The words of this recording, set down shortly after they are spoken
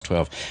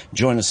12.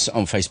 Join us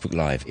on Facebook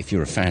Live if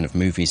you're a fan of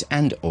movies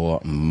and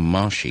or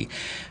Marshy.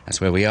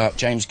 That's where we are.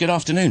 James, good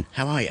afternoon.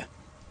 How are you?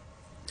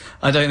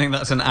 I don't think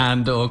that's an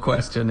and or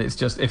question. It's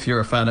just if you're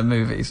a fan of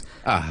movies.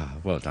 Ah,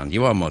 well done.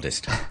 You are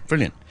modest.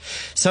 Brilliant.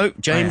 So,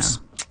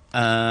 James,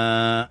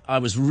 I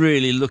was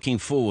really looking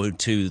forward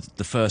to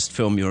the first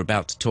film you're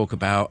about to talk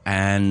about,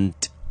 and ...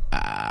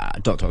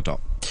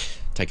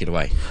 Take it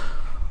away.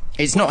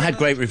 It's not had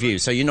great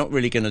reviews, so you're not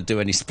really going to do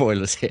any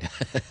spoilers here.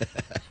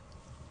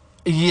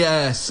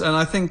 Yes, and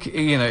I think,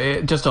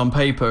 just on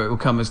paper, it will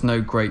come as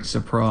no great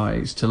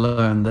surprise to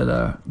learn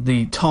that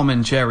the Tom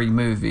and Jerry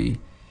movie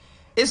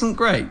isn't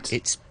great.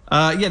 It's...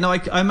 I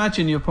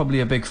imagine you're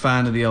probably a big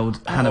fan of the old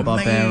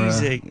Hanna-Barbera.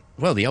 Amazing.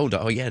 Well, the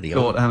older, the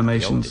old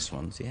animations. The oldest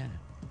ones, yeah.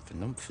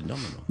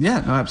 Phenomenal.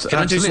 Yeah, no,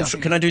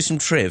 absolutely. Can I do some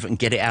triv and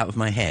get it out of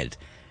my head?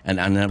 And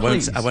I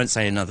won't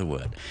say another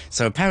word.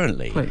 So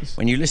apparently,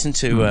 when you listen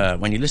to a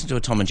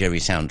Tom and Jerry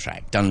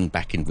soundtrack done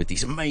back in with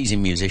these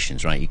amazing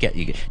musicians, right? You get.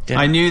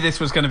 I knew this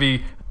was going to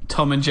be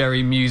Tom and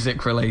Jerry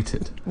music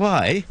related.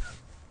 Why?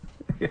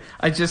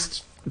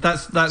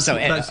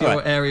 That's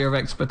your area of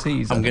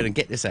expertise. I'm going to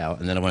get this out,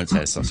 and then I won't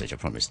say a sausage. I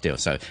promise. Still,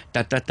 so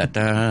da da da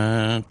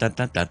da da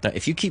da da da.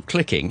 If you keep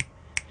clicking,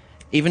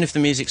 even if the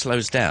music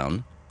slows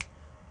down,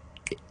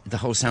 the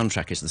whole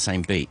soundtrack is the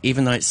same beat.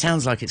 Even though it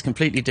sounds like it's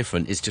completely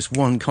different, it's just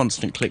one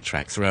constant click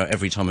track throughout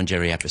every Tom and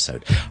Jerry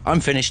episode.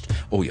 I'm finished.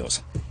 All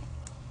yours.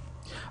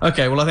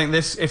 Okay, well, I think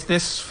if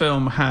this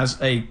film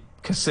has a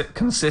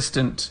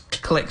consistent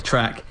click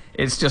track,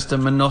 it's just a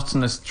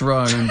monotonous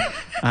drone.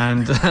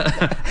 And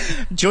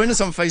join us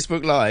on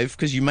Facebook Live,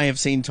 because you may have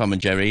seen Tom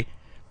and Jerry.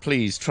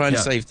 Please try and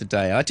save the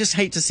day. I just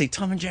hate to see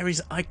Tom and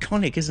Jerry's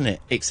iconic, isn't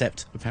it?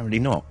 Except apparently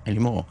not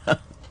anymore.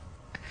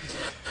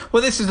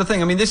 Well, this is the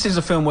thing. I mean, this is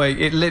a film where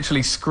it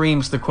literally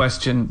screams the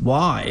question,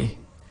 why?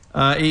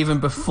 Even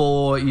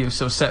before you've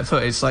sort of set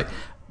foot. It's like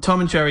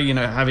Tom and Jerry,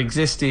 have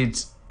existed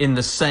in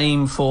the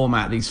same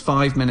format, these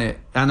 5-minute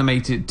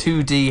animated,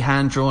 2D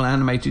hand-drawn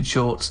animated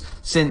shorts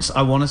since,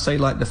 I want to say,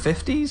 like the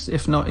 50s,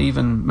 if not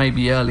even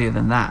maybe earlier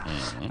than that.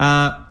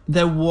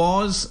 There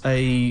was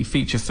a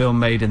feature film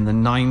made in the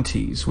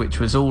 90s,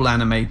 which was all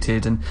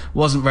animated and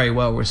wasn't very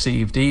well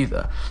received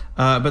either.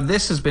 But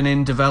this has been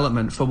in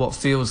development for what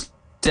feels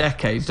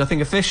decades. I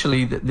think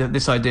officially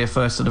this idea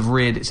first sort of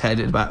reared its head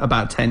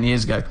about 10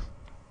 years ago.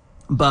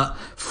 But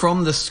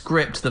from the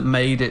script that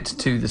made it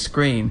to the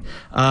screen,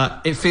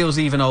 it feels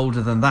even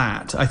older than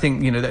that. I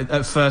think,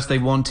 at first they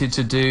wanted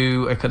to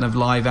do a kind of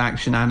live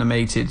action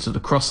animated sort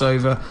of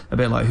crossover, a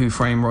bit like Who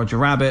Framed Roger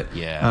Rabbit.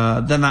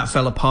 Yeah. Then that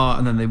fell apart,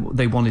 and then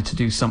they wanted to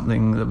do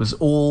something that was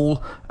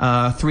all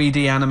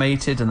 3D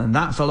animated, and then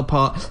that fell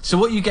apart. So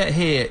what you get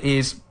here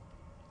is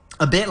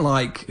a bit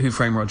like Who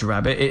Framed Roger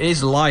Rabbit. It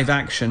is live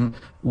action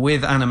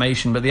with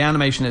animation, but the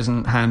animation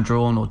isn't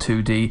hand-drawn or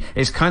 2D.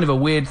 It's kind of a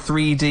weird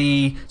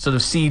 3D sort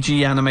of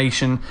CG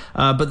animation,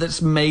 but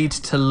that's made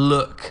to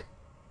look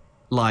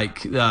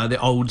like the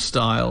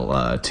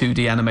old-style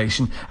 2D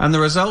animation. And the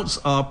results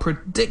are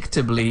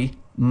predictably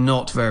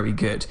not very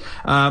good.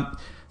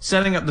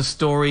 Setting up the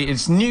story,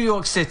 it's New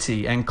York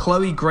City, and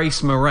Chloe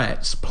Grace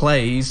Moretz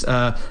plays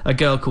a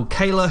girl called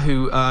Kayla,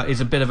 who is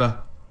a bit of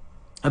a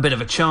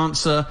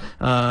chancer,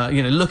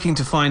 looking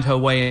to find her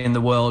way in the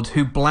world,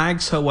 who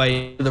blags her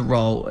way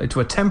into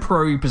a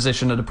temporary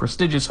position at a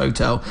prestigious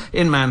hotel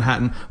in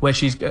Manhattan, where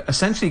she's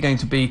essentially going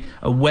to be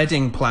a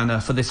wedding planner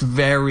for this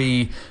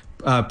very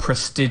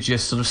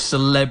prestigious sort of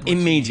celebrity.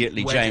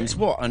 Immediately, wedding. James,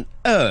 what on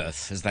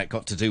earth has that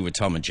got to do with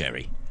Tom and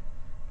Jerry?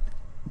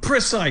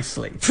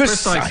 Precisely. So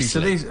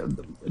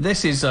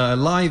this is a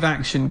live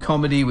action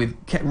comedy with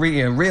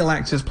real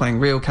actors playing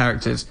real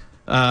characters.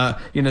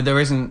 There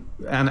isn't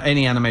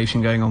any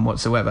animation going on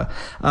whatsoever.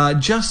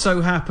 Just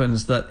so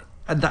happens that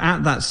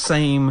at that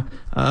same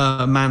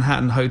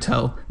Manhattan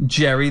hotel,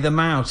 Jerry the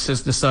Mouse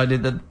has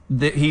decided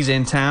that he's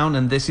in town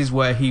and this is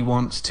where he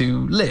wants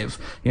to live.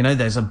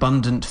 There's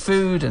abundant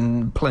food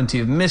and plenty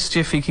of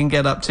mischief he can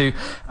get up to,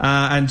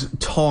 and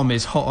Tom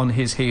is hot on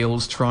his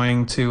heels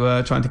trying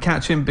to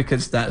catch him,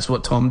 because that's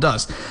what Tom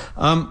does.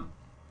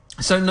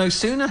 So no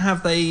sooner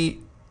have the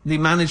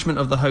management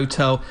of the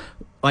hotel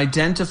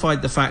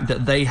identified the fact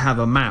that they have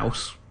a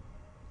mouse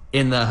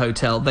in their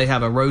hotel. They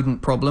have a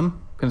rodent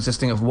problem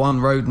consisting of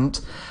one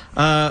rodent.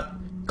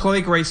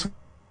 Chloe Grace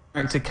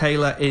character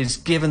Kayla is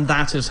given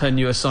that as her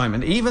new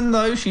assignment, even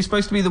though she's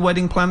supposed to be the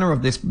wedding planner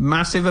of this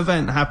massive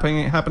event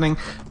happening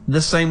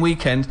the same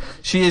weekend.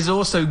 She is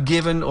also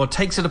given, or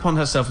takes it upon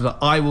herself, that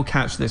I will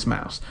catch this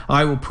mouse.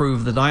 I will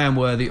prove that I am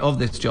worthy of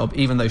this job,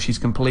 even though she's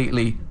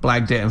completely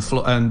blagged it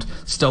and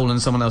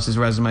stolen someone else's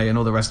resume and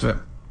all the rest of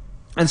it.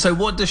 And so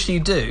what does she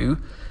do?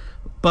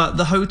 But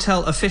the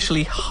hotel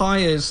officially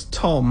hires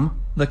Tom,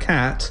 the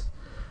cat,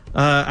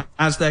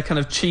 as their kind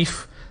of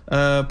chief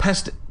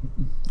pest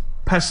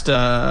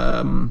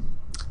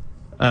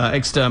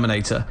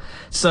exterminator.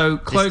 So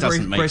Chloe this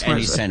doesn't make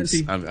any sense.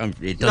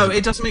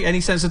 It doesn't make any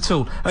sense at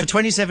all. For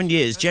 27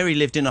 years, Jerry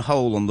lived in a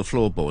hole on the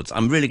floorboards.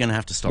 I'm really going to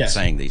have to stop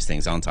saying these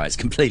things, aren't I? It's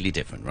completely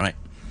different, right?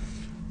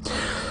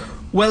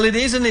 Well, it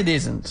is and it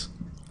isn't.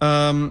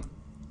 I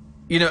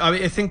mean,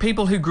 I think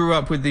people who grew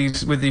up with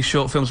these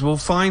short films will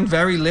find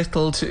very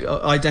little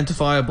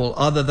identifiable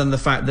other than the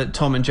fact that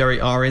Tom and Jerry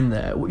are in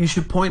there. You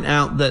should point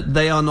out that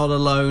they are not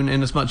alone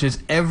in as much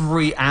as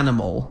every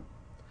animal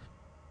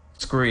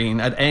screen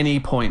at any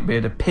point, be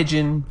it a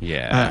pigeon,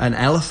 an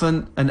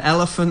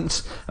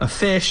elephant, a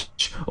fish,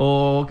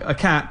 or a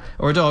cat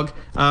or a dog,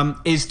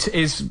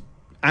 is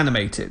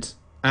animated.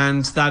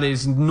 And that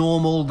is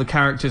normal. The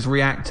characters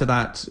react to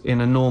that in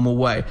a normal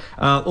way.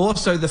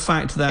 Also, the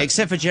fact that...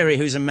 Except for Jerry,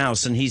 who's a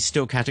mouse, and he's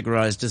still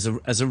categorised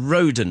as a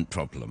rodent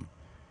problem.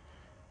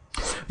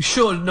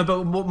 Sure, no,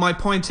 but my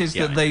point is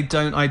that they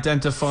don't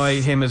identify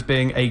him as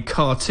being a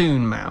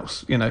cartoon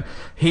mouse.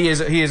 He is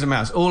a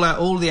mouse.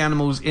 All the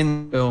animals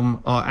in the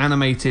film are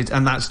animated,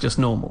 and that's just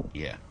normal.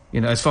 Yeah.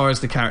 As far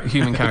as the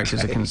human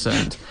characters are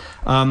concerned.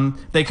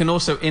 They can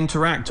also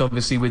interact,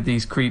 obviously, with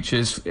these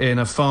creatures in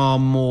a far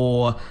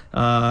more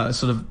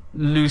sort of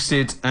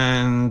lucid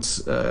and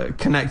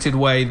connected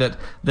way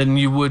than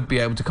you would be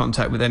able to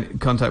contact with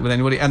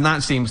anybody, and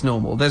that seems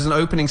normal. There's an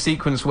opening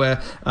sequence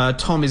where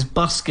Tom is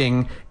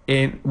busking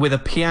with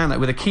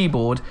a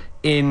keyboard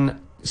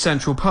in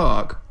Central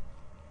Park,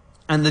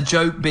 and the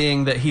joke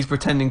being that he's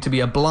pretending to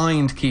be a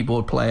blind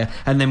keyboard player,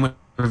 and then when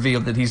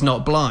revealed that he's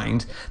not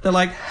blind, they're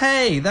like,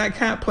 hey, that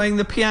cat playing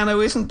the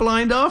piano isn't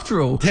blind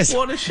after all.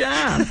 What a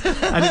sham.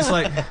 And it's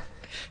like,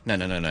 no,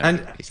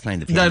 and he's playing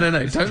the piano.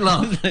 No,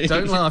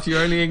 don't laugh,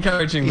 you're only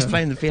encouraging he's them.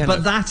 Playing the piano.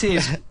 But that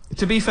is,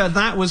 to be fair,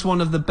 that was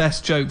one of the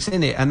best jokes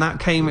in it, and that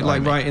came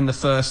right in the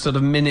first sort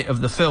of minute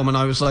of the film, and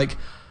I was like,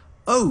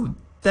 oh,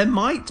 there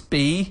might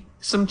be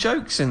some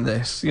jokes in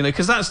this,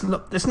 because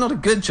it's not a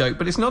good joke,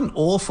 but it's not an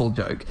awful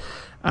joke.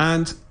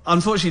 And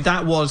unfortunately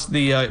that was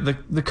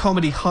the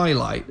comedy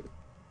highlight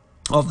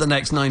of the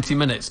next 90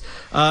 minutes.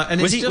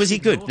 And was he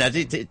good? Now,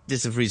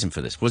 there's a reason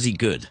for this. Was he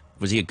good?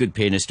 Was he a good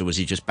pianist, or was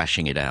he just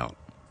bashing it out?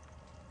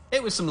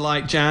 It was some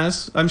light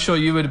jazz. I'm sure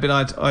you would have been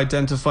able to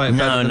identify it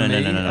better than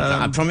me. No.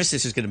 I promise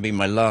this is going to be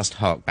my last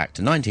hark back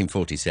to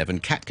 1947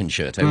 Cat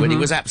Concerto, when he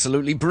was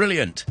absolutely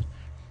brilliant.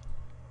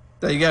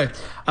 There you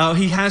go.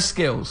 He has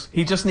skills.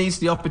 He just needs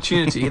the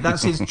opportunity.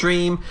 That's his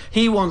dream.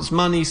 He wants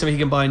money so he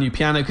can buy a new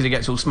piano because he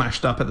gets all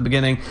smashed up at the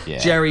beginning. Yeah.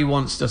 Jerry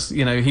wants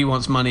he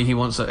wants money. He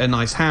wants a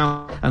nice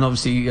house, and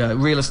obviously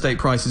real estate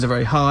prices are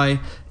very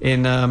high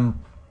in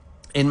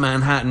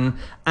Manhattan.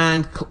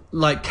 And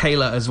like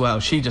Kayla as well,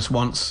 she just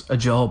wants a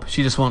job.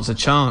 She just wants a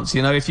chance.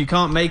 If you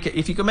can't make it,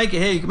 if you can make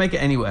it here, you can make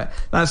it anywhere.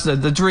 That's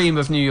the dream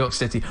of New York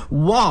City.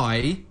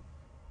 Why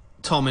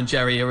Tom and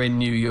Jerry are in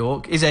New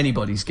York is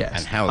anybody's guess.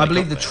 And how I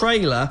believe the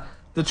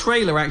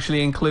trailer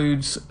actually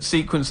includes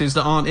sequences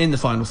that aren't in the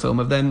final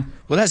film of them.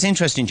 Well, that's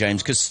interesting,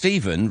 James, because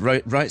Stephen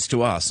writes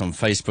to us on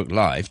Facebook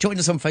Live. Join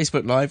us on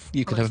Facebook Live.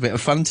 You could have a bit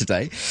of fun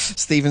today.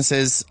 Stephen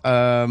says,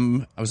 I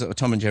was at a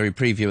Tom and Jerry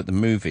preview at the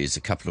movies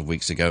a couple of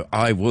weeks ago.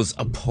 I was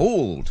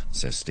appalled,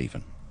 says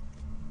Stephen.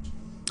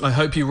 I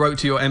hope you wrote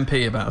to your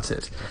MP about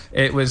it.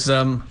 It was...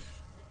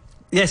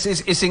 Yes,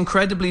 it's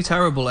incredibly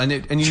terrible, and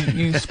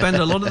you spend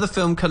a lot of the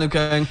film kind of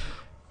going,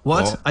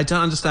 what? I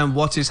don't understand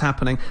what is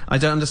happening. I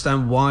don't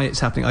understand why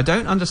it's happening. I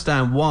don't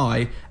understand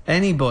why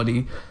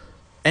anybody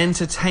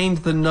entertained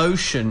the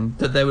notion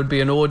that there would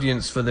be an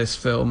audience for this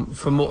film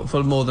for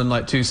more than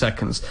like 2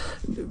 seconds.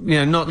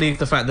 Not leave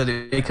the fact that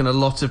it's taken a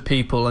lot of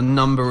people a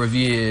number of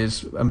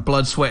years and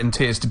blood, sweat and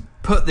tears to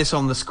put this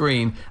on the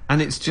screen,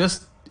 and it's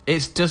just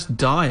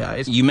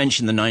dire. You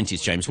mentioned the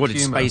 90s, James. What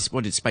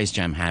did Space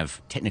Jam have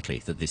technically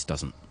that this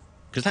doesn't?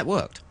 Because that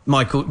worked.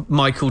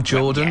 Michael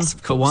Jordan, yes,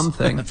 for one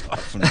thing.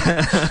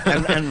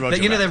 and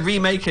Roger.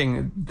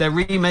 They're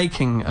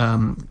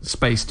remaking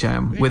Space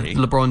Jam with Really?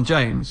 LeBron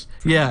James.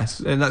 Yes,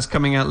 and that's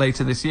coming out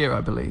later this year,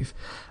 I believe.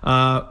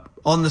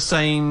 On the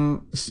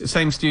same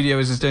studio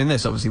as is doing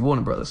this, obviously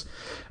Warner Brothers.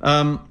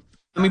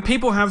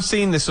 People have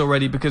seen this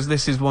already because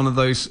this is one of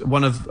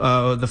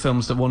the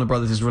films that Warner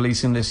Brothers is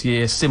releasing this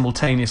year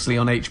simultaneously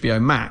on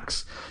HBO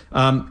Max.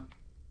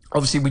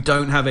 Obviously, we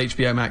don't have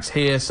HBO Max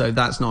here, so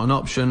that's not an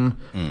option.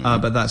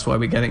 But that's why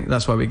we're getting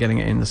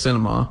it in the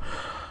cinema.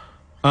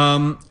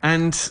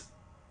 And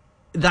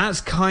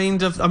that's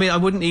kind of. I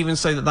wouldn't even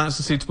say that that's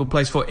a suitable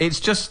place for it. It's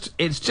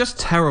just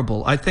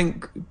terrible. I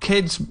think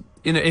kids.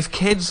 If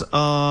kids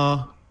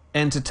are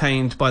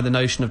entertained by the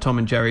notion of Tom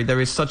and Jerry,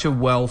 there is such a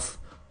wealth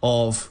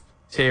of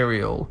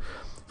material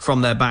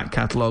from their back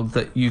catalogue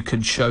that you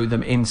could show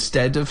them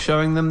instead of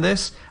showing them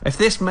this. If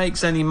this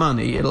makes any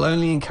money, it'll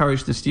only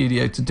encourage the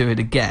studio to do it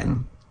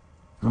again,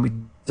 and we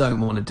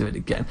don't want to do it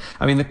again.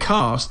 The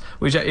cast,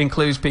 which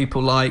includes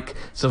people like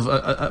sort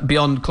of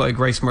beyond Chloe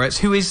Grace Moretz,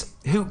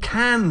 who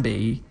can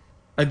be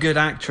a good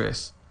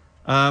actress.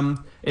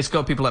 It's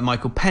got people like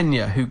Michael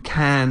Pena who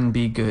can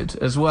be good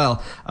as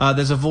well.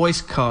 There's a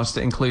voice cast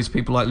that includes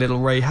people like Little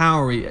Ray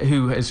Howery,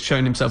 who has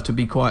shown himself to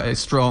be quite a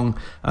strong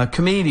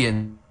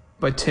comedian.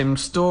 By Tim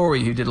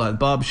Story, who did like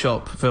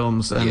Barbershop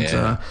films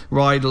and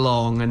Ride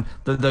Along and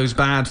those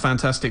bad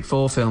Fantastic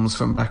Four films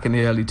from back in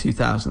the early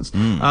 2000s.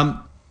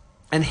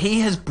 And he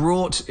has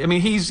brought. I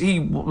mean, he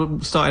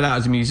started out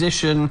as a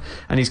musician,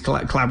 and he's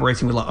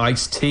collaborating with like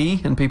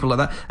Ice-T and people like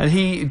that. And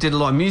he did a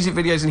lot of music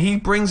videos, and he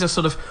brings a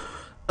sort of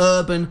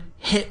urban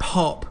hip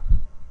hop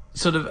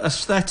sort of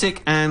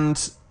aesthetic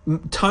and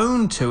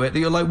tone to it that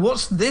you're like,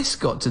 what's this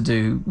got to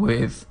do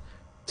with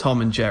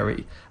Tom and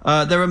Jerry?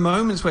 There are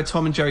moments where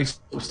Tom and Jerry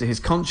talks to his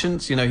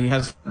conscience. You know, he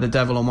has the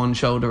devil on one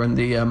shoulder and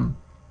the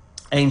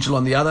angel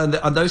on the other,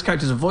 and those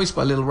characters are voiced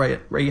by little Ray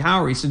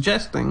Howery,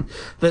 suggesting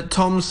that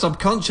Tom's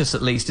subconscious,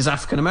 at least, is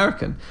African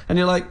American. And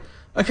you're like,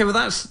 okay, well,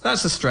 that's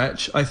a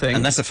stretch, I think.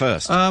 And that's the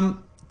first.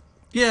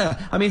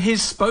 Yeah, I mean,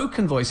 his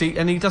spoken voice,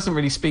 he doesn't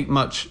really speak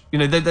much. You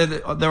know,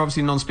 they're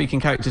obviously non-speaking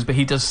characters, but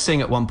he does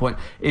sing at one point.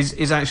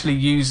 Is actually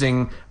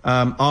using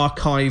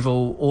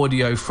archival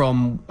audio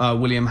from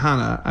William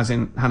Hanna, as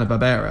in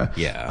Hanna-Barbera.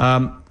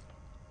 Yeah.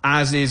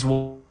 As is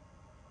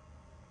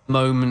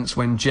moments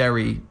when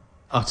Jerry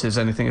utters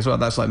anything as well.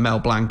 That's like Mel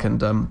Blanc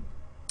and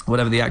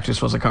whatever the actress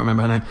was, I can't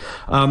remember her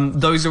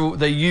name.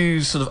 They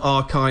use sort of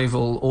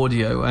archival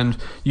audio, and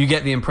you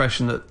get the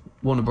impression that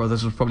Warner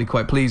Brothers was probably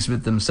quite pleased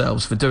with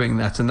themselves for doing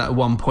that, and at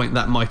one point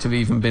that might have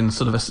even been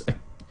sort of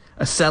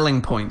a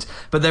selling point.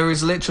 But there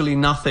is literally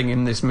nothing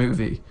in this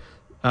movie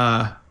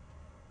to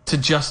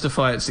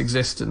justify its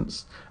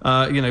existence.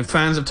 You know,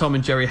 fans of Tom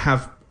and Jerry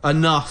have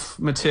enough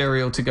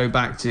material to go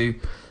back to,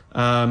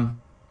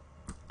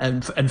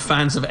 and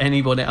fans of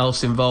anybody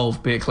else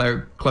involved, be it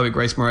Chloe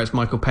Grace Moretz,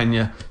 Michael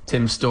Pena,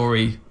 Tim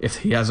Story, if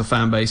he has a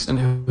fan base,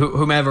 and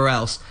whomever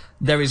else,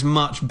 there is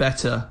much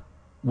better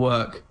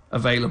work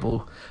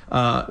available.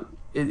 I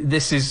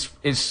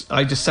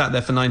just sat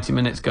there for 90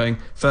 minutes going,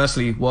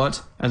 firstly,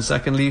 what? And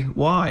secondly,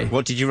 why?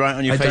 What did you write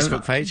on your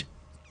Facebook page?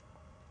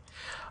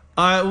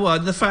 Well,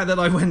 the fact that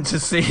I went to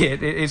see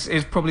it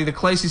is probably the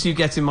closest you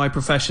get in my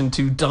profession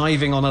to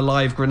diving on a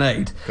live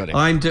grenade. Got it.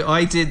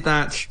 I did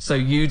that, so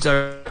you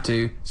don't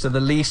do. So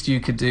the least you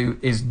could do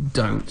is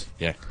don't.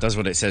 Yeah, does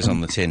what it says on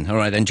the tin. All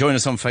right, then join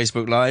us on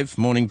Facebook Live,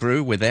 Morning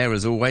Brew. We're there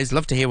as always.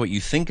 Love to hear what you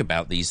think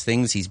about these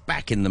things. He's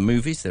back in the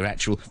movies. They're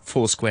actual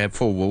four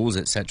walls,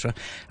 etc.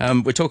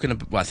 We're talking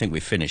about, well, I think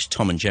we've finished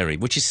Tom and Jerry,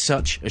 which is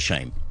such a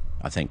shame,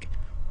 I think.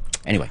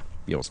 Anyway,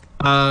 yours.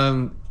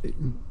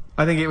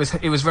 I think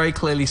it was very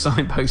clearly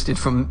signposted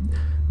from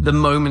the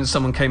moment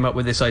someone came up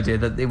with this idea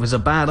that it was a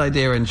bad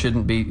idea and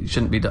shouldn't be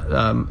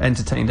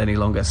entertained any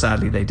longer.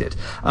 Sadly, they did.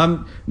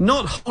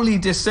 Not wholly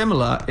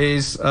dissimilar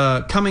is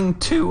Coming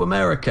to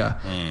America,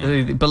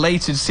 the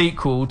belated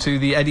sequel to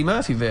the Eddie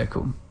Murphy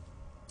vehicle,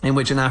 in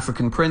which an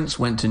African prince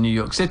went to New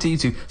York City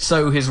to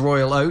sow his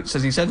royal oats,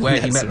 as he said,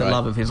 where he met the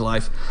love of his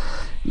life,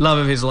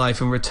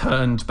 and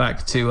returned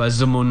back to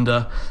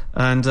Zamunda,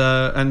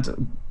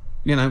 and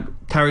you know,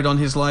 carried on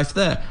his life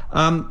there.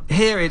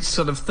 Here it's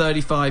sort of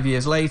 35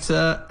 years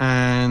later,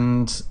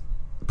 and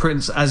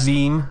Prince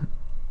Akeem,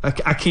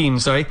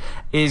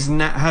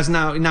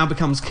 now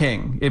becomes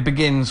king. It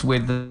begins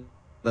with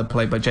the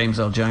played by James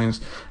L.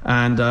 Jones,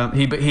 and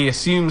he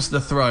assumes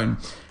the throne,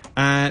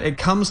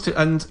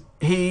 and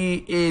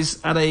he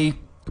is at a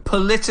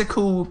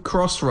political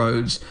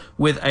crossroads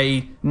with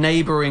a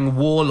neighbouring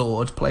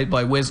warlord played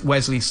by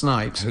Wesley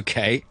Snipes.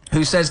 Okay.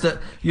 Who says that,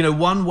 you know,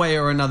 one way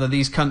or another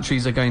these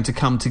countries are going to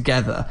come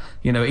together.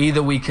 You know,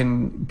 either we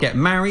can get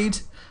married,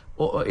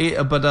 but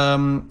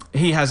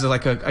he has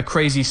like a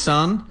crazy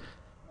son,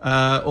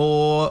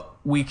 or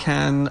we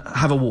can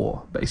have a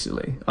war,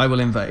 basically. I will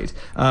invade.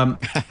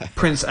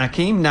 Prince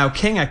Akeem, now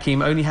King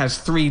Akeem, only has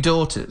 3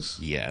 daughters.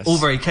 Yes. All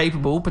very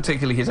capable,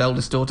 particularly his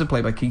eldest daughter,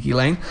 played by Kiki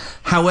Lane.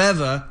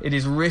 However, it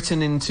is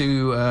written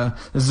into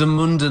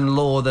Zamundan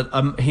law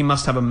that he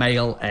must have a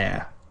male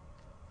heir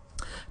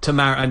to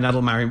marry, and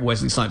that'll marry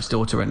Wesley Snipes'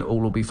 daughter, and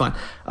all will be fine.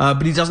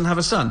 But he doesn't have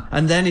a son.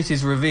 And then it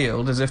is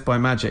revealed, as if by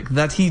magic,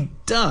 that he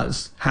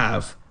does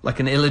have like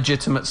an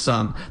illegitimate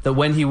son, that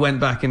when he went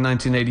back in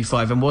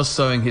 1985 and was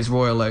sowing his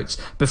royal oats,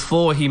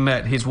 before he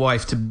met his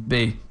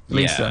wife-to-be,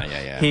 Lisa,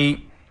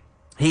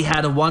 he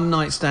had a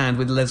one-night stand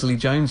with Leslie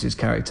Jones's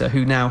character,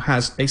 who now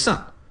has a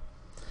son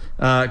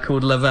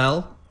called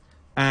Lavelle.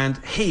 And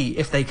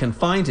if they can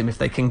find him, if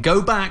they can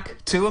go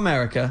back to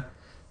America,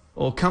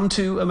 or come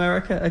to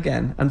America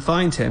again and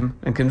find him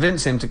and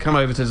convince him to come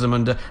over to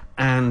Zamunda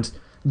and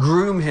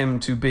groom him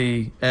to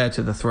be heir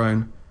to the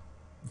throne,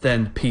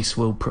 then peace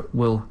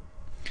will.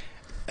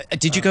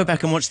 Did you go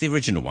back and watch the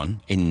original one?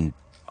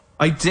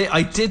 I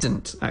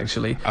didn't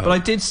actually, but I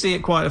did see it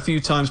quite a few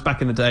times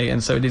back in the day,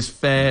 and so it is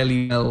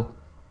fairly well.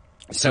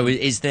 So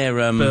is there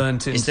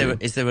burnt into.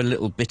 Is there a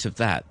little bit of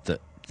that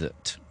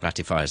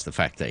ratifies the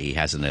fact that he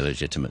has an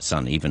illegitimate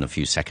son, even a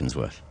few seconds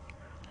worth?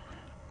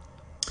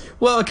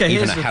 Well, okay,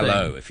 even here's a the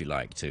hello, thing. if you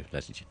like, to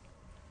Leslie.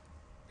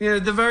 You know,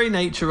 the very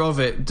nature of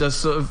it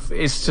is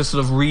to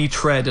sort of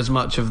retread as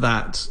much of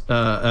that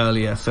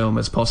earlier film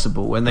as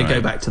possible. When they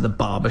go back to the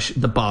barber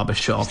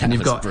shop, and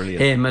you've got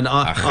him and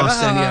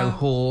Arsenio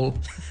Hall.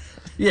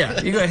 Yeah,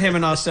 you got him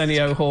and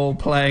Arsenio Hall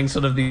playing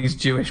sort of these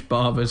Jewish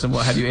barbers and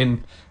what have you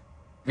in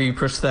the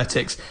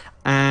prosthetics,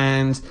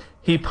 and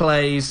he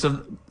plays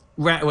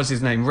what's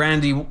his name?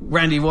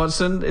 Randy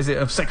Watson, is it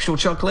of Sexual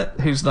Chocolate,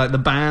 who's like the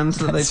band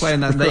that they play,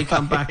 and then they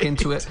come back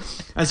into it.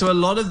 And so a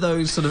lot of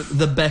those sort of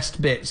the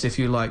best bits, if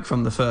you like,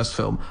 from the first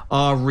film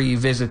are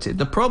revisited.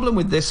 The problem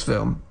with this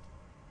film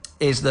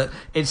is that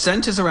it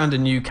centers around a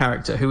new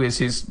character who is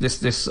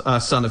this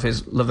son of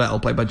his, Lavelle,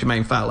 played by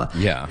Jermaine Fowler.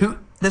 Yeah. Who,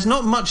 there's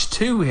not much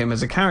to him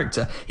as a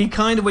character. He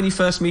kind of, when you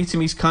first meet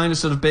him, he's kind of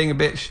sort of being a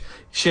bit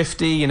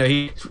shifty. You know,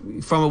 he's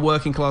from a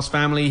working class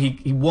family.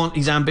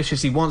 He's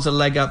ambitious. He wants a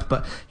leg up,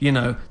 but you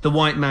know, the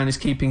white man is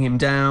keeping him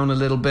down a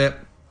little bit.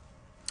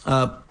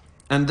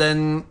 And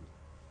then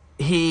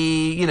so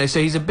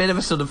he's a bit of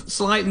a sort of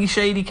slightly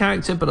shady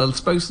character, but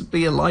supposed to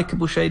be a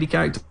likable shady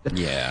character.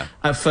 Yeah.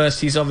 At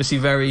first, he's obviously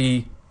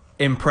very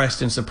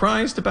impressed and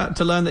surprised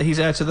to learn that he's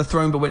heir to the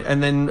throne,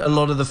 and then a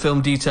lot of the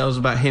film details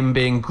about him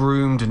being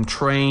groomed and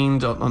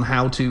trained on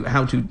how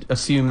to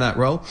assume that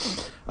role.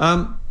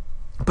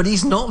 But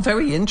he's not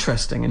very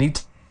interesting, and he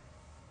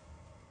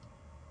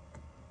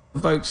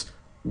devotes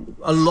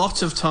a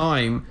lot of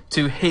time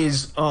to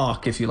his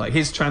arc, if you like,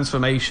 his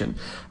transformation.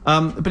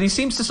 But he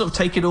seems to sort of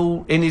take it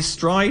all in his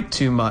stride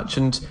too much,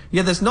 and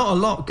there's not a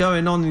lot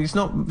going on, and he's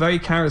not very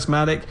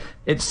charismatic.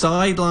 It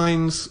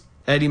sidelines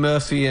Eddie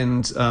Murphy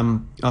and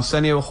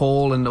Arsenio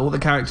Hall and all the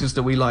characters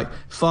that we like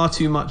far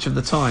too much of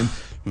the time,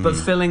 but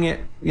filling it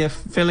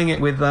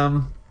with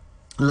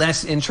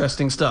less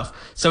interesting stuff.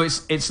 So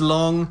it's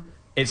long,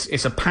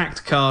 it's a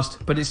packed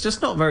cast, but it's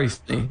just not very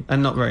funny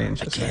and not very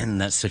interesting. Again,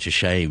 that's such a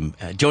shame.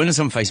 Join us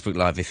on Facebook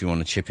Live if you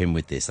want to chip in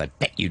with this. I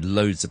bet you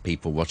loads of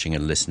people watching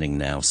and listening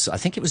now. So I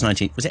think it was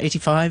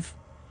 85?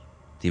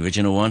 The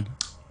original one?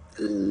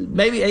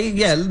 Maybe a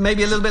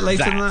little bit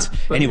later than that.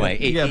 But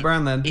anyway,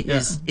 around then. It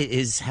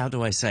is. How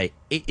do I say?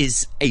 It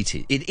is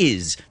 80s. It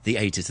is the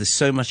 80s. There's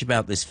so much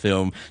about this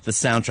film. The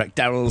soundtrack,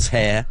 Daryl's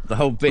hair, the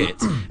whole bit.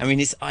 I mean,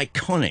 it's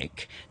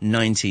iconic.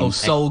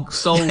 Soul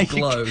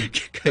Glow.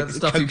 That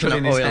stuff you put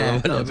in his hair.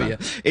 Whatever,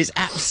 It's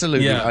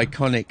absolutely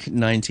iconic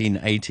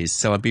 1980s.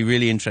 So I'd be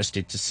really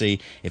interested to see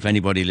if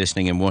anybody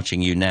listening and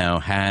watching you now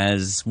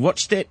has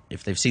watched it,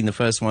 if they've seen the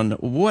first one,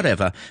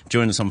 whatever.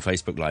 Join us on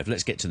Facebook Live.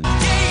 Let's get to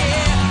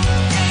the...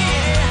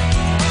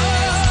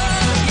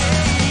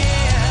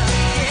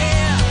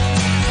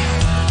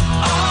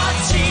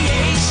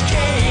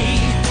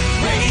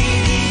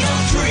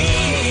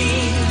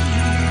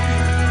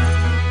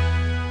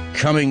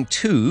 Coming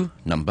to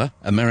number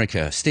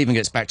America. Stephen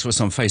gets back to us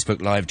on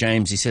Facebook Live.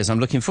 James, he says, I'm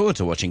looking forward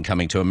to watching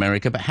Coming to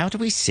America, but how do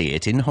we see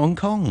it in Hong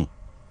Kong?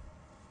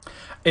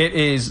 It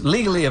is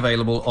legally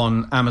available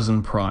on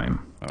Amazon Prime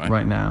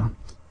right now,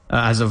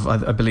 as of,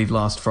 I believe,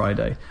 last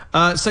Friday.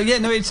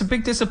 It's a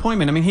big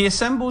disappointment. I mean,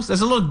 there's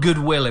a lot of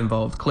goodwill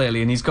involved,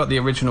 clearly, and he's got the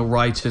original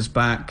writers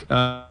back.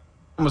 It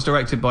was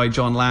directed by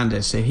John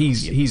Landis, so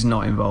he's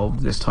not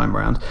involved this time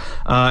around.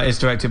 It's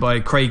directed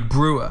by Craig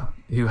Brewer,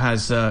 who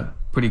has...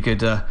 pretty good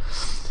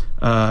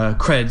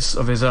creds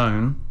of his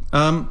own,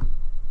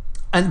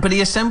 but he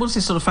assembles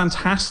this sort of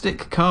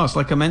fantastic cast.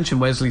 Like I mentioned,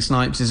 Wesley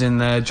Snipes is in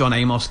there. John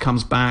Amos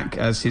comes back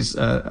as his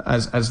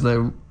as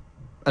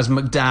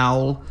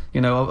McDowell,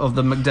 of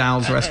the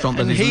McDowell's restaurant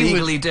that is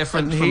legally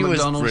different from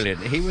McDonald's.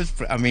 Brilliant. He was.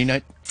 I mean,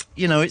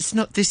 it's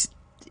not this.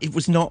 It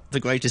was not the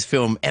greatest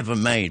film ever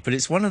made, but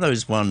it's one of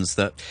those ones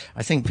that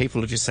I think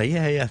people will just say,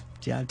 yeah,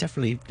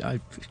 definitely.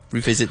 I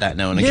revisit that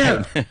now and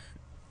again.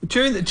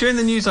 During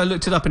the news, I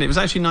looked it up, and it was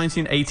actually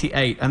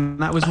 1988, and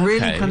that was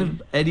really kind of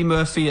Eddie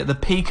Murphy at the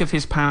peak of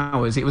his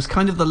powers. It was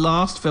kind of the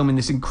last film in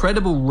this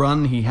incredible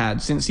run he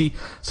had since he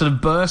sort of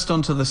burst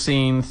onto the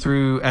scene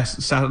through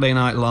Saturday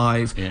Night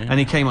Live, and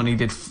he came on. He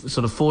did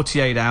sort of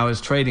 48 Hours,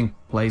 Trading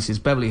Places,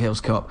 Beverly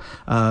Hills Cop,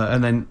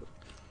 and then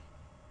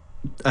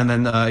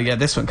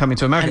this one, Coming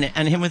to America,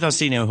 and him with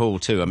Arsenio Hall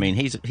too. I mean,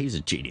 he's a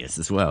genius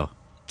as well.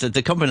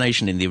 The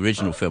combination in the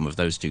original film of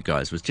those two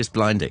guys was just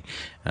blinding.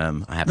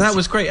 That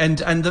was great, and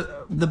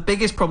the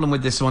biggest problem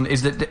with this one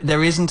is that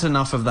there isn't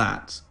enough of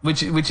that,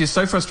 which is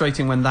so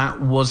frustrating when that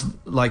was,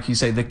 like you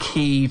say, the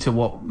key to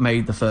what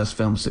made the first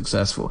film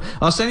successful.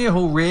 Arsenio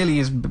Hall really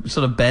is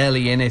sort of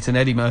barely in it, and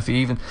Eddie Murphy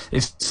even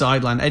is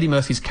sidelined. Eddie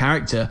Murphy's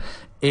character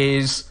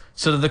is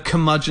sort of the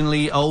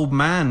curmudgeonly old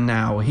man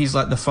now. He's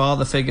like the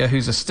father figure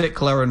who's a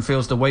stickler and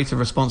feels the weight of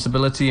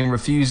responsibility and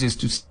refuses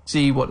to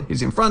see what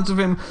is in front of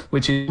him,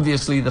 which is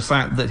obviously the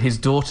fact that his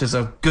daughters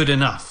are good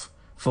enough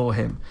for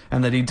him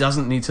and that he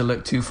doesn't need to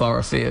look too far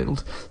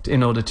afield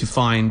in order to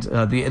find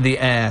the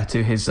heir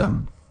to his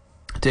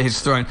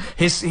throne.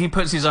 He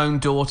puts his own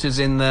daughters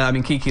in there. I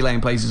mean, Kiki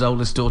Lane plays his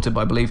oldest daughter,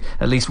 but I believe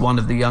at least one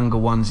of the younger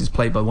ones is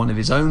played by one of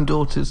his own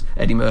daughters.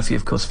 Eddie Murphy,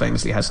 of course,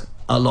 famously has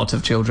a lot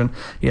of children.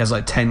 He has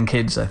like 10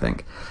 kids, I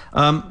think.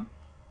 And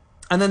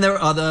then there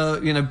are other,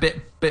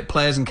 bit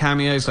players and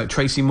cameos like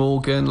Tracy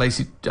Morgan,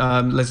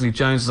 Leslie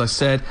Jones, as I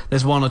said.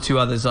 There's one or two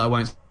others that I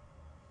won't,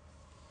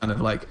 kind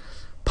of like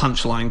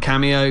punchline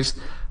cameos.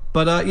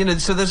 But,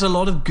 so there's a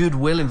lot of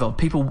goodwill involved.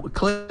 People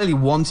clearly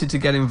wanted to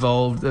get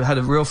involved. They had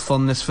a real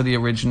fondness for the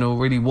original,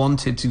 really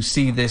wanted to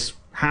see this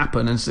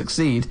happen and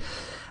succeed.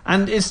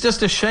 And it's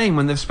just a shame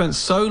when they've spent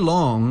so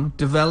long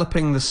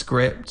developing the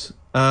script,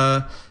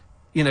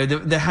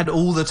 they had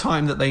all the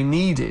time that they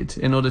needed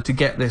in order to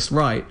get this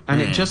right,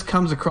 and it just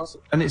comes across,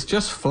 and it's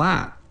just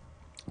flat.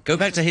 Go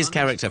back to his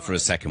character for a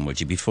second, would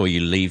you, before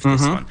you leave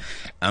this one?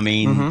 I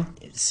mean,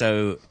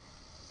 so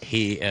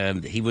he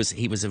was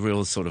a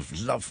real sort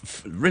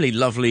of really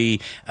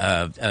lovely,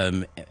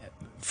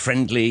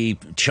 friendly,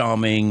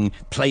 charming,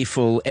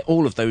 playful,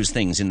 all of those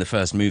things in the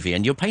first movie,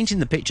 and you're painting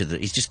the picture that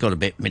he's just got a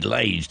bit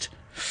middle-aged,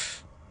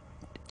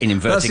 in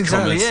inverted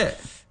commas. It.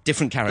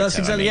 Different character. That's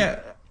exactly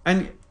it.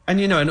 And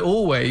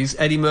always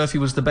Eddie Murphy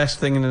was the best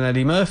thing in an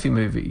Eddie Murphy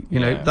movie.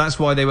 That's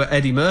why they were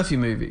Eddie Murphy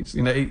movies.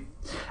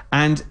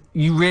 And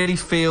you really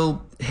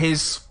feel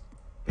his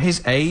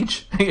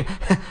age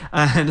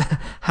and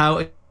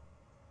how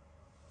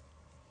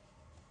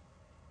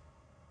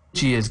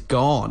he is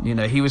gone.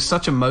 He was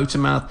such a motor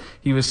mouth.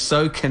 He was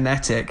so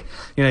kinetic.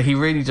 He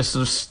really just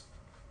sort of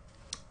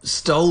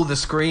stole the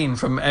screen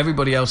from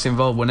everybody else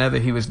involved whenever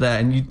he was there,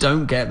 and you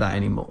don't get that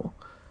anymore.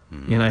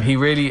 He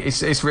really,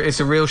 it's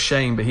a real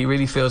shame, but he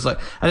really feels like,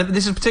 and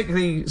this is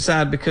particularly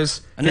sad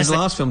because his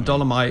last film,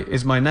 Dolomite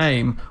Is My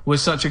Name,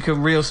 was such a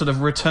real sort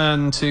of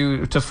return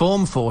to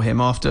form for him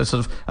after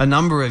sort of a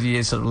number of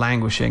years sort of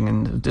languishing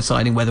and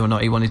deciding whether or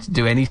not he wanted to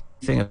do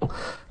anything at all.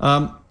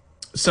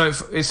 So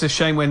it's a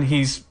shame when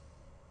he's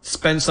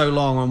spent so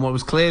long on what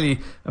was clearly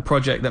a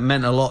project that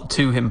meant a lot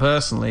to him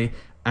personally,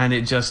 and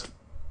it just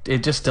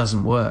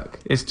doesn't work.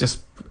 It's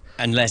just...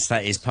 Unless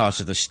that is part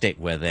of the shtick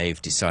where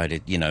they've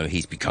decided,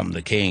 he's become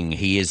the king.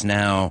 He is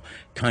now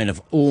kind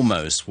of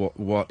almost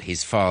what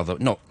his father...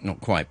 Not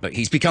quite, but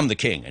he's become the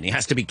king, and he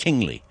has to be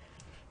kingly.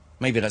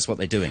 Maybe that's what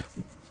they're doing.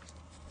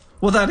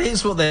 Well, that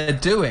is what they're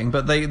doing,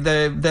 but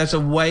there's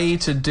a way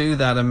to do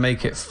that and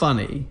make it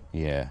funny.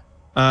 Yeah.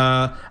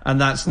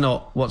 And that's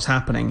not what's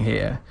happening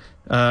here.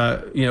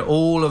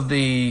 All of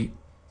the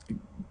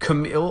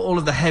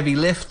heavy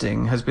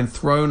lifting has been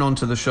thrown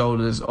onto the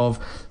shoulders of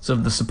sort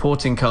of the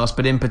supporting cast,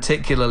 but in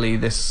particularly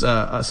this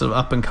sort of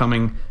up and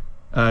coming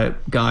guy,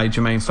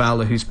 Jermaine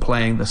Fowler, who's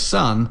playing the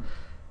son.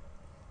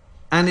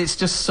 And it's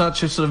just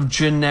such a sort of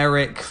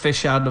generic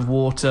fish out of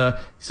water,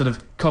 sort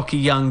of cocky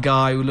young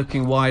guy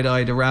looking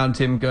wide-eyed around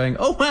him going,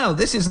 oh, wow,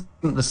 this isn't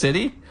the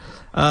city.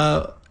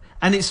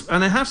 And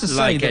I have to say,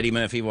 like Eddie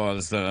Murphy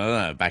was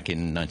back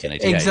in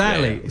 1988.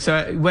 Exactly. Yeah.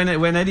 So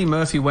when Eddie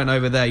Murphy went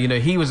over there,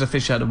 he was a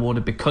fish out of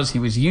water because he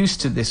was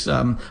used to this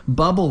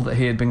bubble that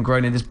he had been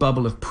grown in, this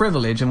bubble of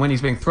privilege. And when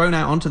he's being thrown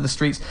out onto the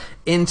streets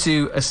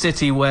into a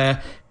city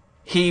where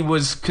he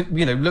was,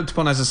 looked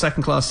upon as a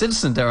second-class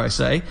citizen, dare I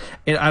say,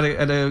 at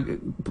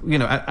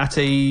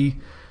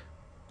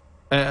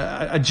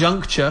a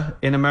juncture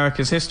in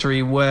America's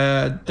history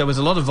where there was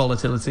a lot of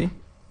volatility.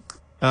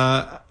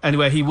 And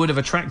where he would have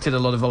attracted a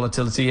lot of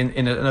volatility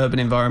in an urban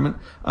environment,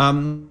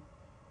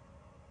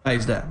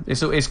 is there.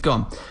 It's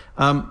gone.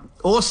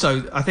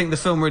 Also, I think the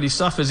film really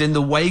suffers in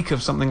the wake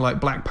of something like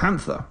Black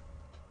Panther.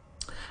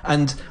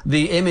 And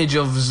the image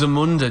of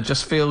Zamunda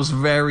just feels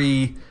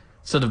very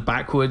sort of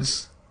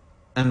backwards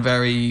and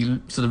very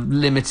sort of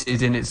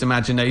limited in its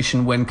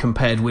imagination when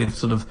compared with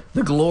sort of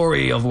the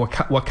glory of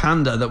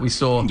Wakanda that we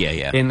saw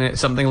in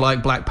something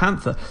like Black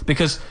Panther.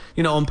 Because,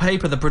 on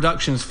paper, the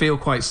productions feel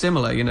quite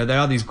similar. There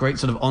are these great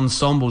sort of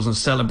ensembles and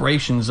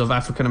celebrations of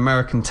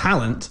African-American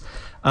talent,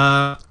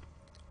 and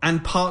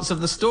parts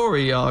of the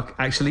story are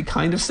actually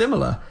kind of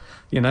similar.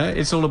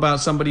 It's all about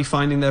somebody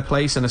finding their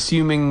place and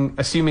assuming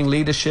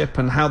leadership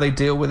and how they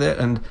deal with it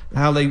and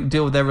how they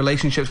deal with their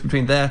relationships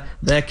between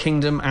their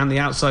kingdom and the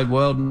outside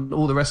world and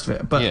all the rest of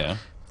it. But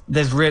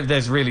there's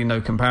really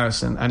no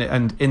comparison.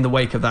 And in the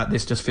wake of that,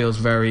 this just feels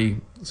very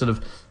sort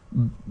of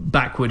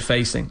backward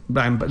facing.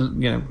 But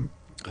and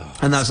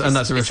that's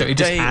a real shame. It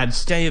just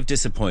adds day of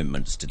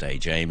disappointments today,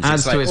 James.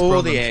 Adds it's like to its all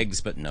problems. The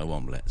eggs, but no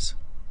omelettes.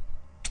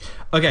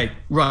 Okay,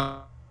 right.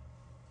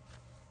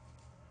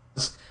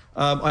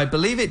 I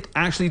believe it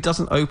actually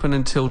doesn't open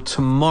until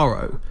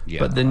tomorrow.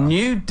 But the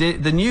new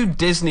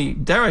Disney,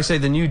 dare I say,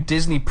 the new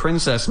Disney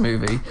princess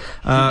movie,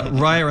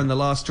 Raya and the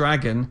Last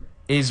Dragon,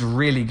 is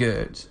really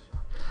good.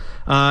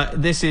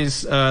 This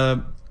is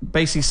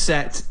basically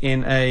set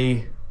in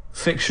a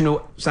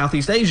fictional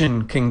Southeast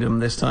Asian kingdom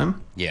this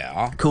time.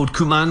 Yeah. Called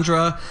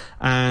Kumandra,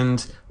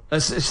 and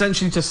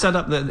essentially to set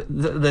up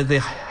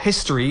the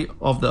history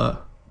of the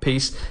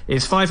piece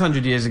is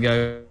 500 years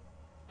ago.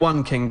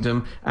 One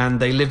kingdom, and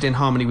they lived in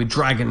harmony with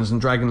dragons,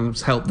 and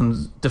dragons helped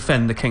them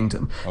defend the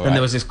kingdom. Then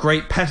there was this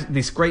great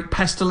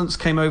pestilence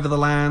came over the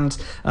land,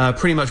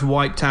 pretty much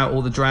wiped out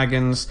all the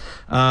dragons,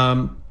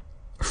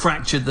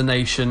 fractured the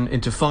nation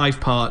into 5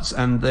 parts,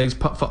 and those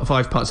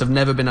 5 parts have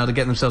never been able to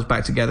get themselves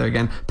back together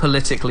again.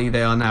 Politically,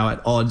 they are now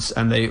at odds,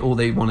 and all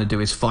they want to do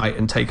is fight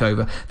and take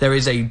over. There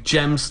is a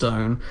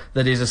gemstone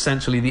that is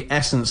essentially the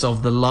essence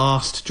of the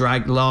last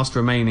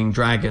remaining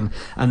dragon,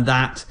 and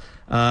that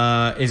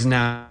is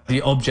now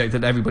the object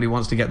that everybody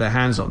wants to get their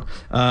hands on.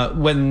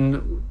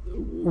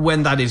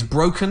 When that is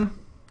broken,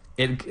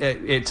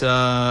 it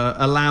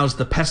allows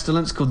the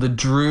pestilence called the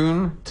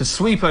Droon to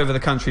sweep over the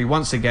country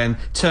once again,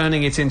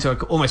 turning it into an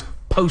almost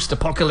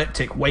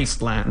post-apocalyptic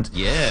wasteland.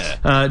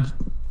 Yeah.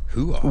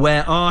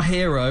 Where our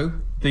hero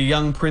the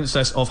young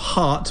princess of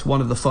Heart,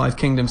 one of the 5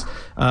 kingdoms,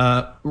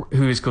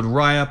 who is called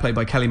Raya, played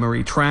by Kelly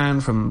Marie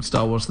Tran from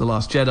Star Wars: The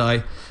Last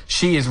Jedi.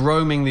 She is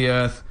roaming the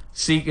earth,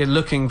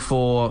 looking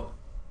for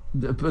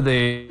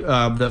basically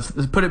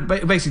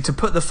to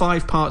put the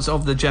 5 parts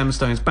of the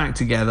gemstones back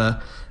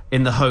together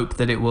in the hope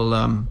that it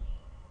will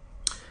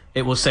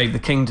save the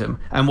kingdom.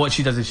 And what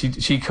she does is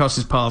she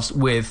crosses paths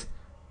with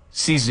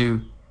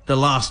Sisu, the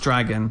last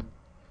dragon,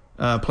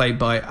 played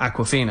by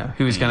Awkwafina,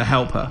 who is going to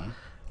help her.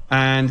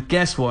 And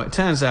guess what? It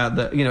turns out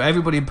that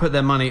everybody put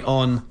their money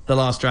on the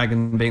last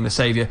dragon being the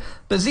savior,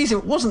 but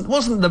Sisu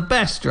wasn't the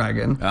best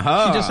dragon.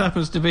 Aha. She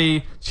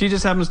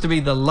just happens to be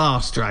the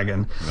last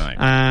dragon, right?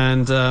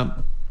 And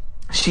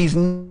she's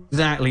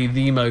exactly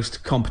the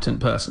most competent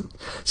person.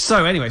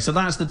 So anyway, so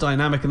that's the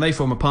dynamic, and they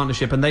form a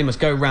partnership, and they must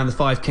go around the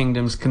 5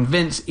 kingdoms,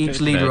 convince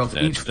each leader of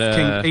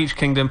each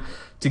kingdom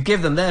to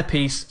give them their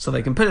piece so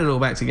they can put it all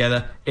back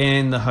together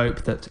in the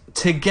hope that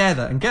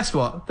together, and guess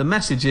what? The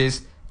message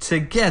is,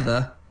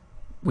 together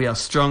we are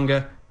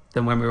stronger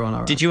than when we were on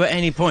our own. Did you at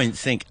any point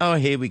think, oh,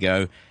 here we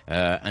go,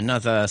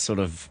 another sort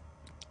of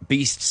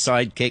beast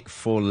sidekick,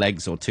 4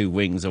 legs or 2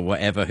 wings or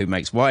whatever, who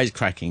makes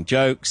wisecracking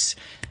jokes?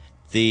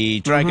 The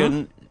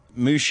dragon,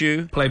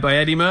 Mushu. Played by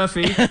Eddie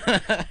Murphy.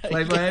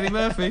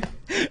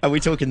 Are we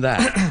talking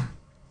that?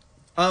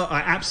 Oh,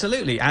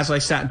 absolutely. As I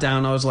sat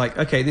down, I was like,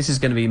 okay, this is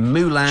going to be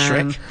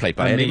Mulan. Shrek, played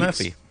by Eddie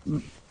Murphy.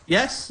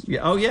 Yes?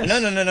 Yeah. Oh, yes. No.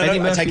 Eddie I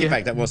Murphy, take it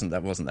back. That wasn't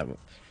that.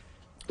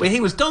 Well, he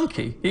was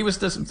Donkey. He was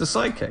the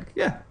sidekick.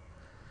 Yeah.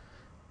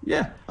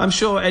 Yeah. I'm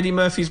sure Eddie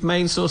Murphy's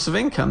main source of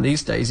income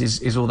these days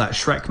is all that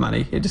Shrek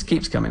money. It just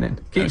keeps coming in.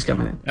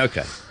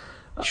 Okay.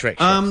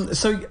 Shrek.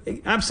 So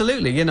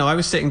absolutely, I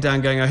was sitting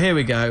down going, oh, here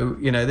we go.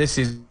 This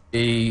is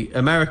the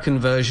American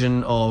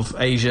version of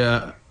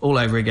Asia all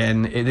over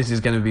again. This is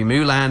going to be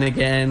Mulan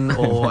again,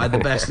 or at the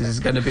best, this is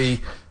going to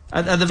be,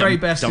 at the very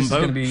best, this is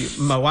going to be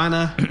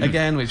Moana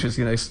again, which was,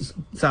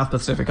 South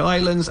Pacific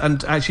Islands.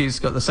 And actually, it's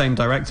got the same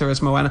director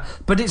as Moana,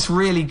 but it's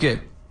really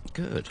good.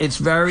 Good. It's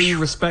very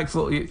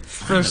respectful.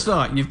 For a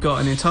start, you've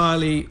got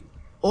an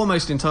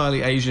almost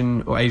entirely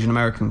Asian or Asian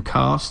American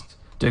cast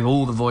doing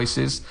all the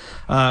voices.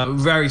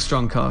 Very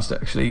strong cast,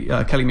 actually.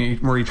 Kelly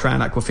Marie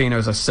Tran, Awkwafina,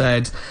 as I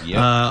said. Yep.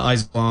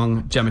 Isaac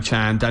Wong, Gemma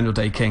Chan, Daniel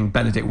Day-King,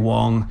 Benedict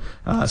Wong,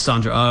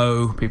 Sandra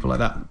Oh, people like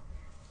that.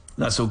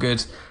 That's all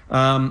good.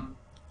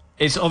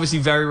 It's obviously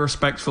very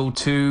respectful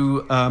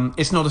to...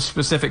 it's not a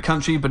specific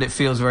country, but it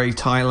feels very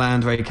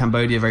Thailand, very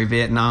Cambodia, very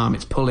Vietnam.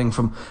 It's pulling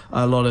from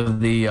a lot of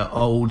the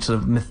old sort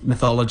of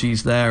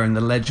mythologies there and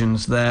the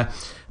legends there.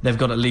 They've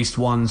got at least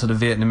one sort of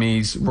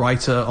Vietnamese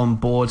writer on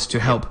board to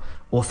help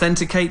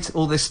authenticate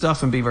all this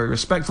stuff and be very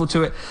respectful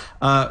to it.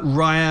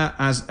 Raya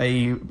as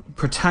a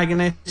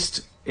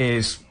protagonist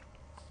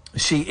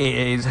she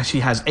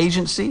has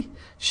agency.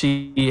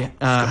 She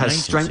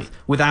has strength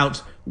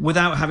without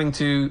having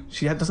to.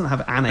 She doesn't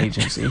have an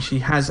agency. She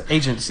has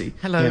agency.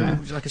 Hello,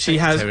 would you like a she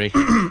has. secretary?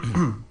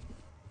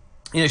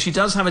 She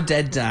does have a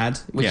dead dad,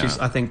 which is,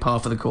 I think, par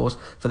for the course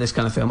for this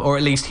kind of film, or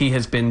at least he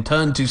has been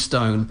turned to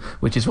stone,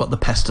 which is what the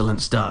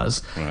pestilence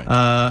does.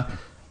 Right.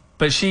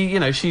 But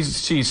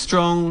she's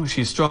strong.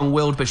 She's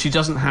strong-willed, but she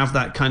doesn't have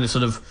that kind of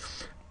sort of,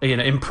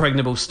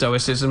 impregnable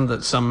stoicism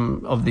that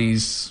some of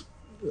these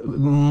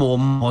more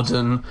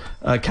modern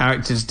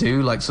characters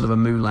do, like sort of a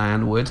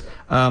Mulan would.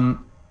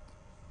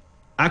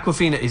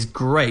 Awkwafina is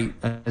great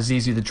as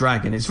Zizu the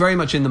Dragon. It's very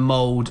much in the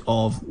mold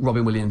of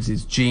Robin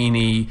Williams'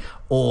 Genie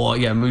or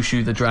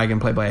Mushu the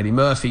Dragon, played by Eddie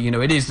Murphy.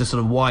 It is the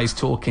sort of wise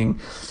talking,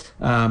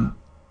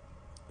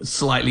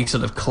 slightly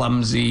sort of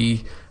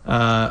clumsy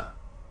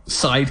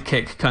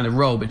sidekick kind of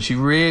role, but she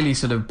really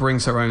sort of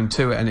brings her own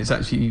to it, and it's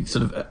actually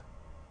sort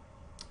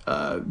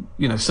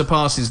of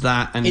surpasses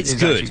that, and it's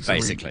good,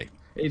 basically.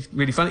 It's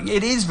really funny.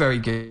 It is very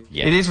good.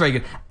 Yeah. It is very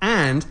good.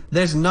 And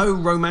there's no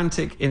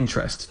romantic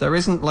interest. There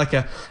isn't like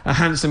a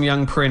handsome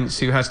young prince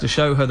who has to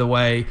show her the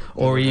way,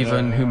 or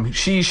even whom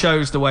she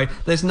shows the way.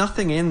 There's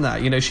nothing in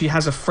that. She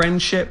has a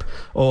friendship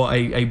or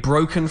a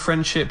broken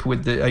friendship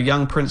with a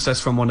young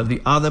princess from one of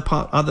the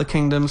other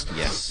kingdoms,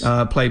 yes,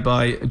 played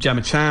by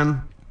Gemma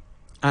Chan.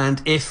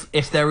 And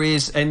if there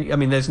is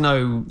any, there's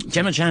no...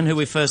 Gemma Chan, who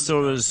we first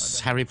saw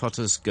as Harry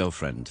Potter's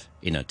girlfriend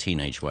in a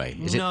teenage way.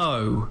 Is it?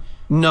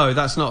 No,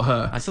 that's not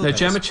her. I thought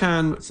Gemma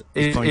Chan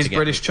is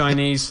British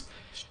Chinese.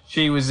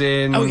 She was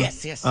in... Oh,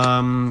 yes.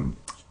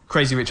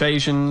 Crazy Rich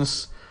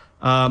Asians.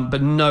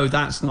 But no,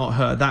 that's not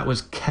her. That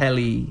was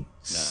Kelly...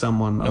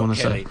 Someone, I want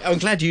to say. I'm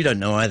glad you don't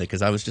know either,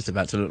 because I was just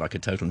about to look like a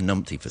total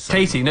numpty for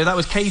someone. Katie. No, that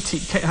was Katie.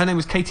 Her name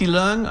was Katie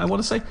Leung, I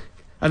want to say.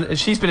 And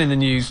she's been in the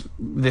news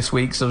this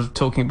week, sort of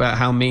talking about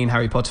how mean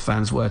Harry Potter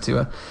fans were to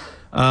her.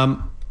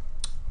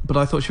 But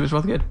I thought she was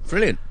rather good.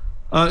 Brilliant.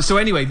 So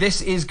anyway,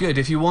 this is good.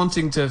 If you're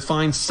wanting to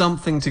find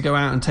something to go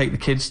out and take the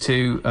kids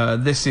to,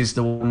 this is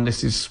the one.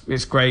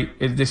 It's great.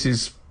 This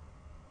is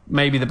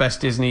maybe the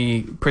best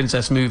Disney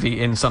princess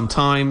movie in some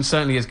time.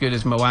 Certainly as good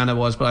as Moana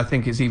was, but I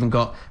think it's even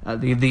got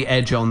the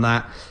edge on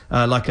that.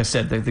 Like I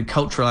said, the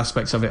cultural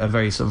aspects of it are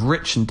very sort of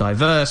rich and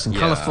diverse and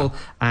colourful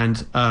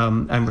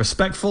and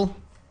respectful.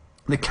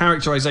 The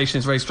characterization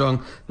is very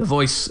strong. The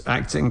voice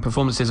acting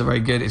performances are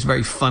very good. It's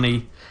very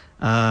funny.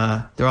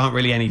 There aren't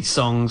really any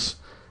songs.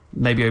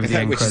 Maybe over the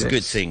end which credits. is a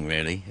good thing,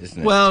 really,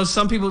 isn't it? Well,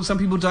 some people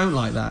don't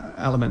like that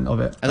element of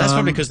it, and that's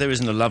probably because there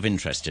isn't a love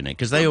interest in it.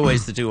 Because they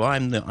always do.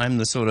 I'm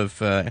the sort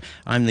of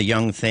I'm the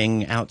young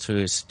thing out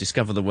to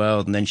discover the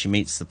world, and then she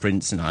meets the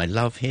prince, and I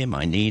love him,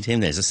 I need him.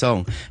 There's a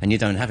song, and you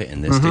don't have it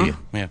in this, do you?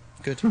 Yeah,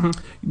 good.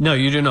 No,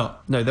 you do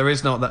not. No, there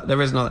is not that.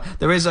 There is not.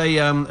 There is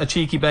a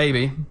cheeky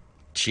baby.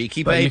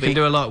 Cheeky but baby. You can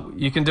do a lot.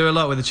 You can do a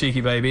lot with a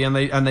cheeky baby, and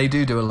they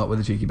do a lot with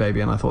a cheeky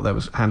baby, and I thought that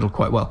was handled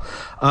quite well.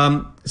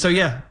 So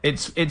yeah,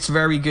 it's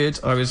very good.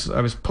 I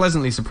was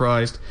pleasantly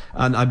surprised,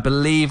 and I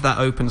believe that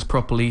opens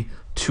properly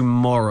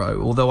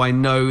tomorrow. Although I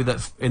know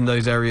that in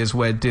those areas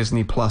where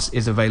Disney Plus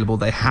is available,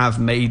 they have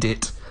made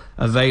it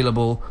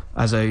available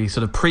as a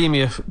sort of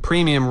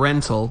premium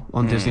rental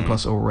on Disney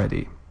Plus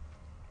already.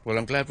 Well,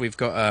 I'm glad we've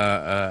got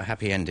a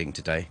happy ending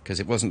today, because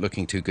it wasn't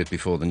looking too good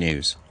before the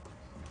news.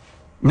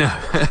 No.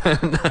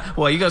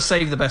 Well, you got to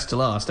save the best to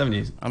last, haven't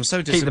you? I'm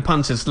so keep the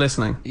punters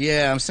listening.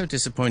 Yeah, I'm so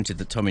disappointed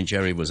that Tom and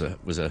Jerry was a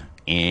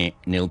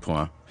nil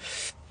point.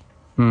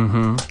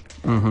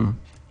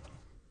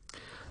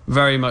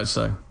 Very much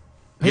so.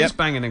 Who's Yep.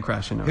 banging and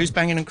crashing? Who's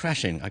banging and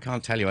crashing? I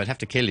can't tell you. I'd have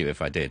to kill you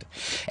if I did.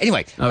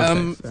 Anyway,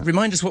 Okay,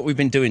 remind us what we've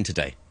been doing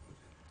today.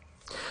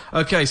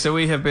 Okay, so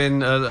we have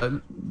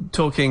been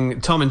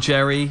talking Tom and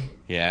Jerry.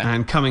 Yeah.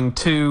 And coming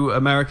to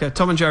America.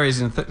 Tom and Jerry is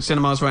in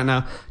cinemas right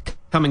now.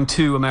 Coming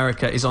to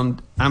America is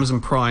on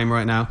Amazon Prime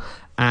right now.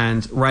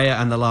 And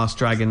Raya and the Last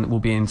Dragon will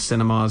be in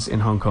cinemas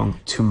in Hong Kong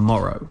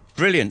tomorrow.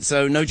 Brilliant.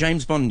 So no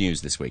James Bond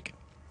news this week?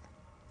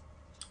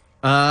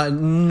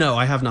 No,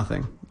 I have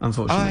nothing,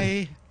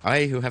 unfortunately.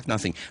 I who have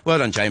nothing. Well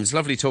done, James.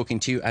 Lovely talking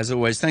to you, as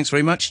always. Thanks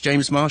very much.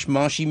 James Marsh,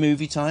 Marshy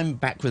Movie Time,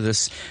 back with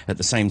us at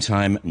the same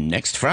time next Friday.